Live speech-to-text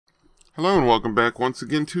Hello and welcome back once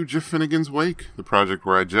again to Jeff Finnegan's Wake, the project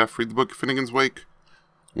where I, Jeff, read the book Finnegan's Wake,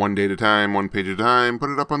 one day at a time, one page at a time, put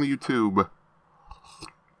it up on the YouTube.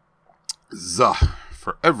 Zuh,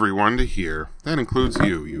 for everyone to hear. That includes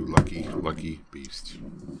you, you lucky beast.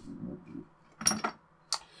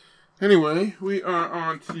 Anyway, we are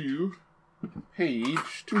on to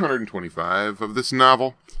page 225 of this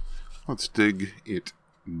novel. Let's dig it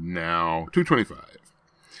now. 225.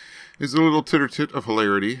 Is a little titter-tit of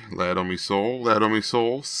hilarity, lad o' me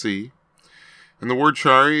soul, see. And the word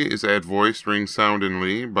chary is ad-voiced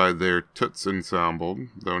ring-soundingly by their toots ensemble,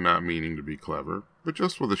 though not meaning to be clever, but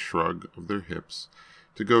just with a shrug of their hips,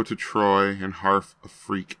 to go to Troy and harf a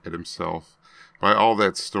freak at himself, by all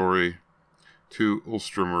that story, to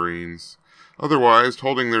Ultramarines. Otherwise,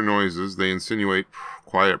 holding their noises, they insinuate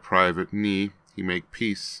quiet private knee, he make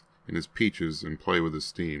peace in his peaches and play with his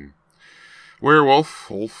steam. Werewolf,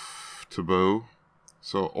 Ulf, taboo.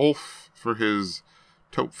 So Ulf for his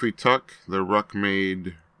topfy tuck, the ruck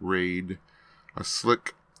made raid, a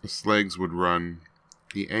slick as legs would run.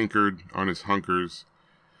 He anchored on his hunkers,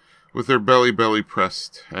 with their belly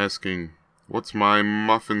pressed, asking, "What's my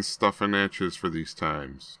muffin stuffin' atches for these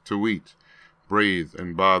times? To eat, breathe,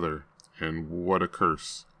 and bother, and what a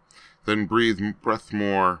curse. Then breathe breath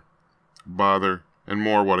more, bother, and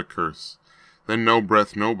more what a curse. Then no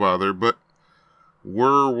breath, no bother, but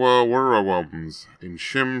Wurrawums, in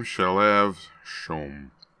shim shall have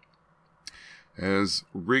shom." As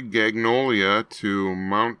Rigagnolia to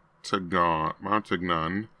Montagnon,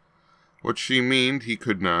 what she meaned he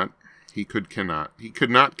could not, he cannot, he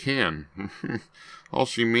could not can. All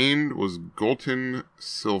she meaned was Golten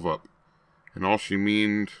Silvup, and all she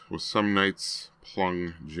meaned was some night's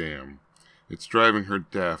plung jam. It's driving her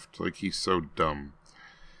daft, like he's so dumb.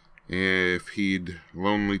 If he'd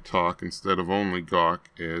lonely talk instead of only gawk,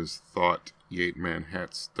 as thought Yeatman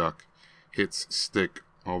hat stuck, hits stick,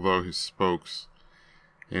 although his spokes,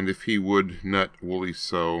 and if he would nut woolly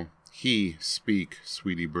so, he speak,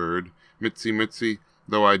 sweetie bird, mitzy,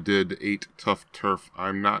 though I did ate tough turf,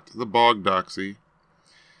 I'm not the bog doxy.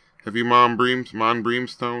 Have you Mon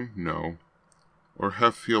Brimstone? No. Or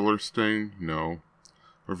Heffelerstein? No.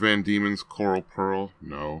 Or Van Diemen's Coral Pearl?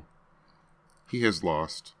 No. He has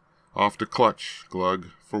lost. Off to clutch,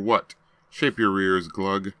 Glug. For what? Shape your rears,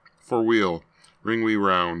 Glug. For wheel. Ring we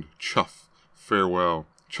round. Chuff. Farewell.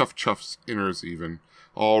 Chuff's inners even.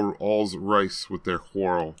 All's rice with their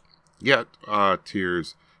quarrel. Yet,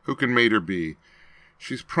 tears, who can mater be?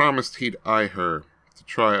 She's promised he'd eye her, to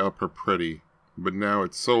try up her pretty. But now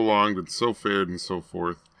it's so longed and so fared and so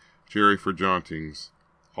forth. Jerry for jauntings.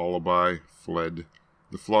 Allaby fled.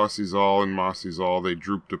 The flossies all and mossies all, they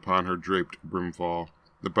drooped upon her draped brimfall.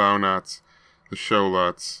 The bow-knots, the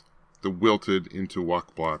show-lots, the wilted into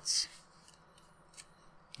walk-blots.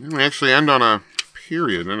 And we actually end on a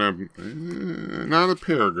period, and not a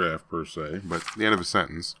paragraph per se, but the end of a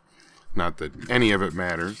sentence. Not that any of it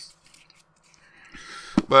matters.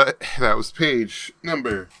 But that was page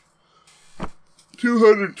number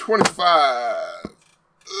 225.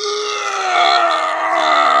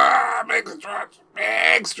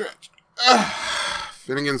 Big stretch.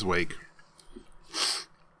 Finnegan's Wake.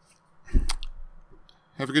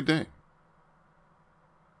 Have a good day.